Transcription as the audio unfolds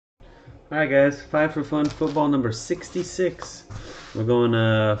Alright guys, 5 for Fun football number 66. We're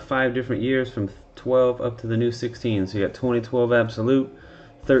going 5 different years from 12 up to the new 16. So you got 2012 Absolute,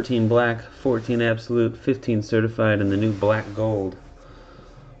 13 Black, 14 Absolute, 15 Certified, and the new Black Gold,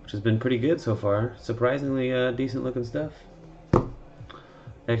 which has been pretty good so far. Surprisingly decent looking stuff.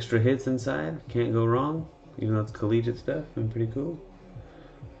 Extra hits inside, can't go wrong, even though it's collegiate stuff. Been pretty cool.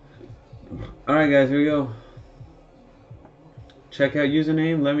 Alright guys, here we go. Check out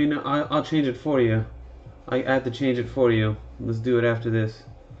username. Let me know. I'll change it for you. I have to change it for you. Let's do it after this.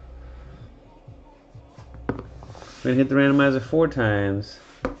 We're gonna hit the randomizer 4 times.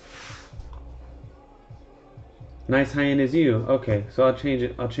 Nice high end is you. Okay, so I'll change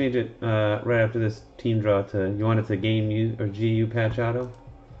it. I'll change it right after this team draw to. You want it to game U or GU patch auto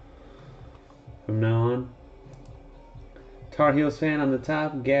from now on. Tar Heels fan on the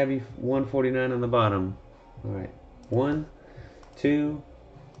top. Gabby 149 on the bottom. All right. 1, 2,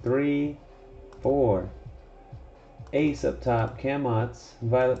 3, 4. Ace up top, Camots,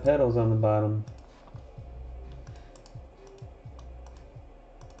 Violet Petals on the bottom.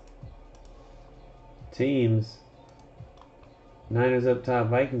 Teams, Niners up top,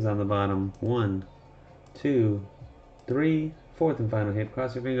 Vikings on the bottom. 1, 2, 3, fourth and final hit.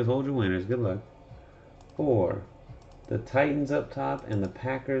 Cross your fingers, hold your winners. Good luck. 4. The Titans up top and the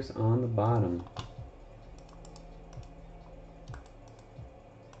Packers on the bottom.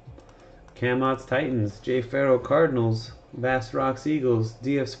 Camots Titans, Jay Farrow Cardinals, Vast Rocks Eagles,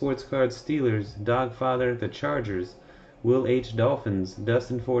 DF Sports Cards Steelers, Dogfather the Chargers, Will H Dolphins,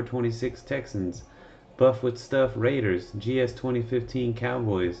 Dustin 426 Texans, Buff with Stuff Raiders, GS 2015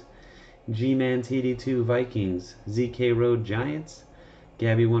 Cowboys, G-Man TD2 Vikings, ZK Road Giants,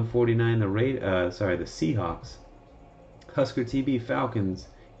 Gabby 149 the Seahawks, Husker TB Falcons,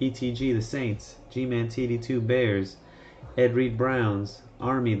 ETG the Saints, G-Man TD2 Bears, Ed Reed Browns,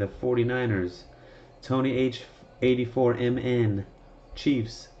 Army the 49ers, Tony H 84MN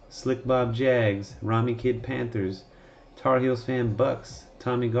Chiefs, Slick Bob Jags, Rami Kid Panthers, Tar Heels fan Bucks,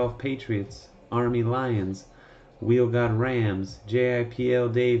 Tommy Golf Patriots, Army Lions, Wheel God Rams,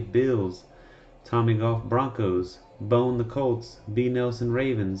 JIPL Dave Bills, Tommy Golf Broncos, Bone the Colts, B Nelson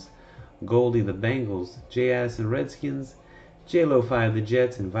Ravens, Goldie the Bengals, J Addison Redskins, JLo 5 the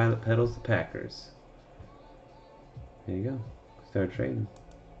Jets, and Violet Petals the Packers. There you go. Start trading.